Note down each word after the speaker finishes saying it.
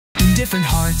Different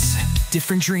hearts,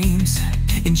 different dreams.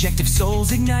 Injective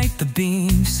souls ignite the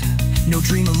beams. No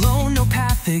dream alone, no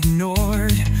path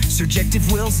ignored.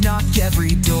 Surjective wills knock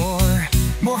every door.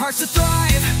 More hearts to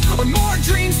thrive, or more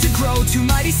dreams to grow. Two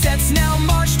mighty sets now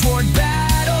march toward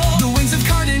battle. The wings of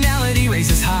cardinality raise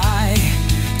us high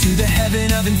to the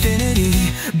heaven of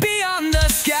infinity, beyond the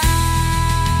sky.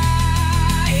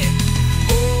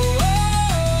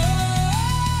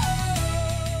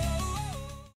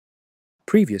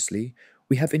 Previously,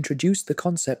 we have introduced the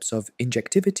concepts of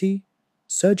injectivity,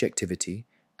 surjectivity,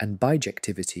 and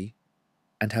bijectivity,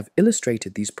 and have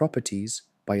illustrated these properties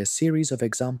by a series of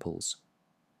examples.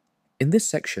 In this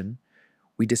section,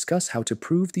 we discuss how to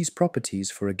prove these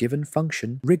properties for a given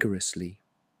function rigorously.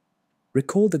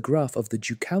 Recall the graph of the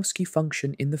Joukowsky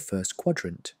function in the first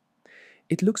quadrant.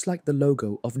 It looks like the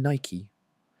logo of Nike.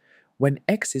 When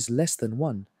x is less than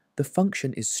 1, the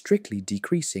function is strictly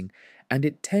decreasing, and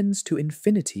it tends to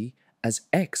infinity as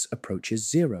x approaches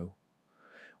 0.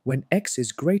 When x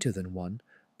is greater than 1,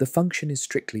 the function is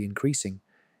strictly increasing,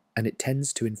 and it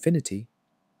tends to infinity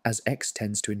as x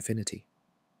tends to infinity.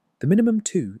 The minimum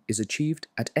 2 is achieved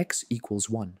at x equals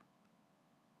 1.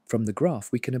 From the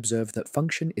graph, we can observe that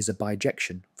function is a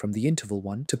bijection from the interval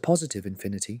 1 to positive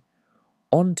infinity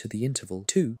on to the interval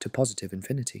 2 to positive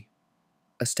infinity,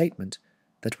 a statement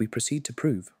that we proceed to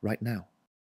prove right now.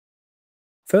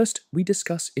 First, we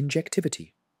discuss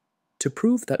injectivity. To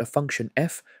prove that a function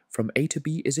f from a to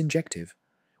b is injective,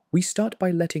 we start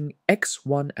by letting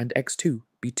x1 and x2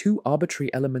 be two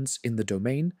arbitrary elements in the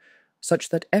domain such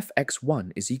that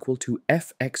fx1 is equal to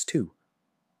fx2,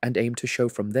 and aim to show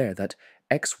from there that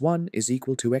x1 is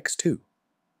equal to x2.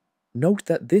 Note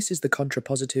that this is the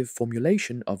contrapositive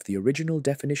formulation of the original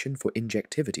definition for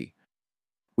injectivity.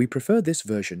 We prefer this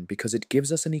version because it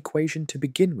gives us an equation to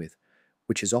begin with,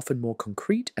 which is often more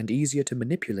concrete and easier to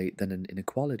manipulate than an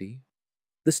inequality.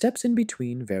 The steps in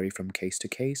between vary from case to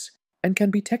case and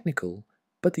can be technical,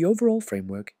 but the overall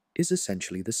framework is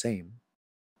essentially the same.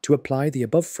 To apply the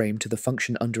above frame to the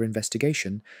function under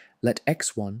investigation, let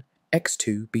x1,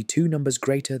 x2 be two numbers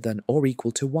greater than or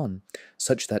equal to 1,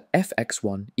 such that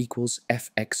fx1 equals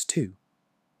fx2.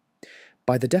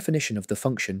 By the definition of the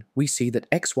function, we see that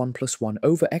x1 plus 1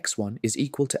 over x1 is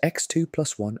equal to x2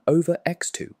 plus 1 over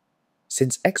x2.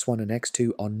 Since x1 and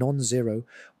x2 are non-zero,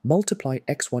 multiply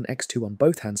x1, x2 on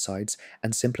both hand sides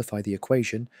and simplify the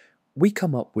equation. We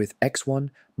come up with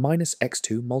x1 minus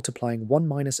x2 multiplying 1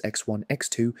 minus x1,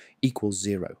 x2 equals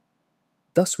 0.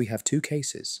 Thus we have two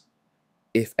cases.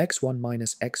 If x1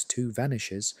 minus x2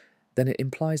 vanishes, then it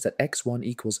implies that x1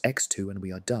 equals x2 and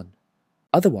we are done.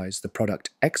 Otherwise, the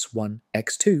product x1,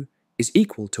 x2 is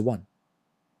equal to 1.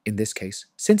 In this case,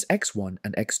 since x1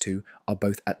 and x2 are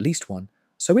both at least 1,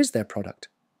 so is their product.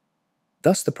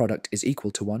 Thus the product is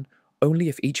equal to 1 only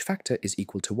if each factor is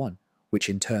equal to 1, which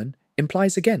in turn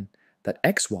implies again that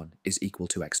x1 is equal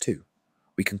to x2.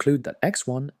 We conclude that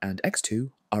x1 and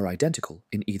x2 are identical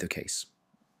in either case.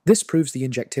 This proves the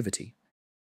injectivity.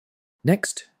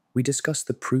 Next, we discuss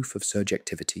the proof of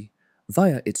surjectivity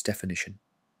via its definition.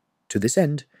 To this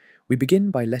end, we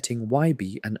begin by letting y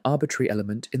be an arbitrary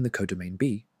element in the codomain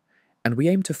B, and we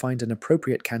aim to find an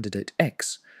appropriate candidate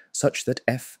x such that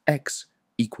fx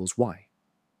equals y.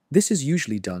 This is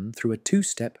usually done through a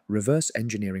two-step reverse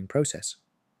engineering process.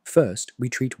 First, we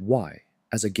treat y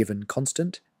as a given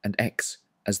constant and x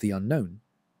as the unknown,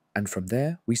 and from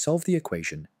there we solve the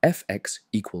equation fx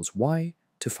equals y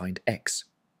to find x.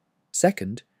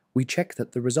 Second, we check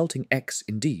that the resulting x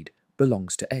indeed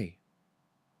belongs to A.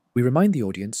 We remind the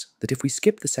audience that if we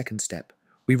skip the second step,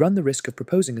 we run the risk of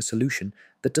proposing a solution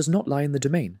that does not lie in the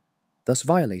domain, thus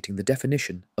violating the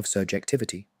definition of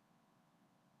surjectivity.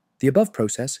 The above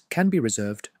process can be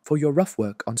reserved for your rough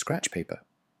work on scratch paper.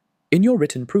 In your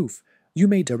written proof, you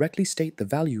may directly state the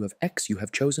value of x you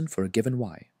have chosen for a given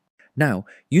y. Now,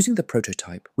 using the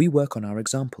prototype, we work on our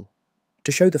example.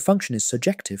 To show the function is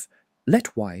surjective,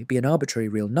 let y be an arbitrary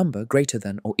real number greater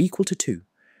than or equal to 2.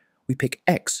 We pick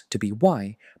x to be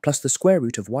y plus the square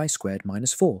root of y squared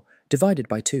minus 4 divided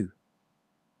by 2.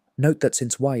 Note that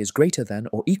since y is greater than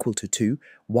or equal to 2,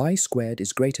 y squared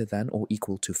is greater than or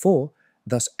equal to 4,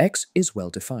 thus x is well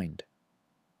defined.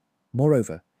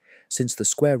 Moreover, since the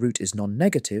square root is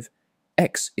non-negative,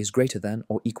 x is greater than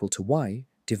or equal to y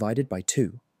divided by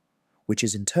 2, which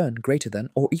is in turn greater than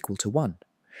or equal to 1.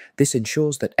 This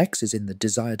ensures that x is in the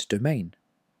desired domain.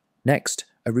 Next,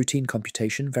 a routine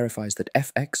computation verifies that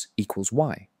fx equals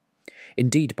y.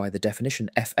 Indeed, by the definition,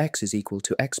 fx is equal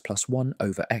to x plus 1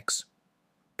 over x.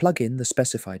 Plug in the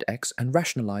specified x and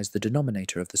rationalize the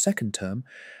denominator of the second term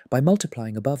by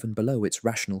multiplying above and below its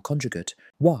rational conjugate,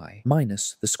 y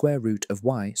minus the square root of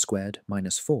y squared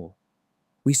minus 4.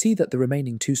 We see that the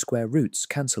remaining two square roots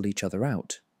cancel each other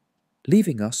out,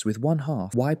 leaving us with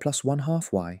 1/2 y plus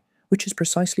 1/2 y, which is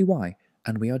precisely y,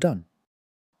 and we are done.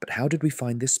 But how did we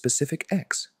find this specific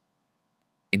x?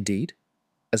 Indeed,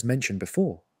 as mentioned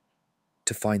before,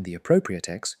 to find the appropriate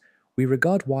x, we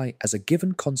regard y as a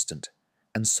given constant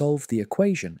and solve the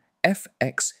equation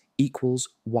fx equals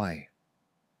y.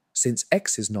 Since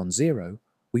x is non-zero,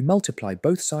 we multiply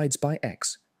both sides by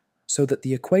x, so that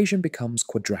the equation becomes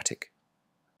quadratic.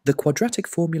 The quadratic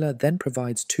formula then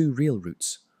provides two real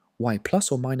roots, y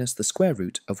plus or minus the square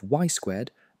root of y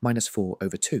squared minus 4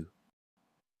 over 2.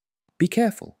 Be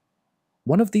careful.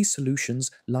 One of these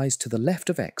solutions lies to the left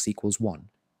of x equals 1,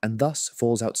 and thus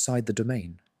falls outside the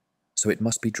domain, so it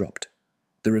must be dropped.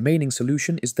 The remaining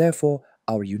solution is therefore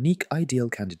our unique ideal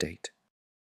candidate.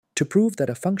 To prove that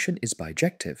a function is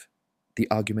bijective, the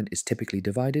argument is typically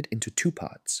divided into two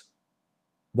parts,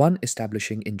 one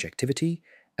establishing injectivity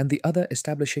and the other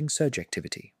establishing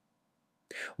surjectivity.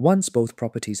 Once both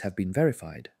properties have been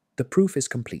verified, the proof is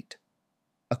complete.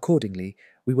 Accordingly,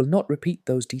 we will not repeat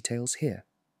those details here.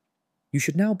 You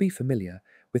should now be familiar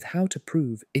with how to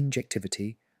prove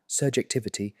injectivity,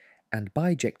 surjectivity, and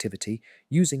bijectivity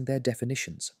using their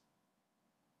definitions.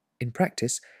 In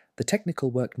practice, the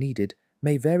technical work needed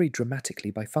may vary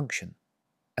dramatically by function,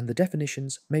 and the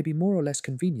definitions may be more or less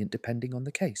convenient depending on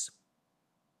the case.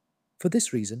 For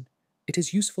this reason, it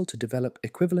is useful to develop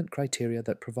equivalent criteria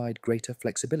that provide greater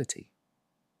flexibility.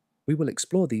 We will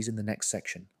explore these in the next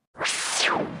section.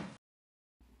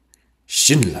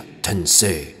 Shinla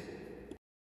Tensei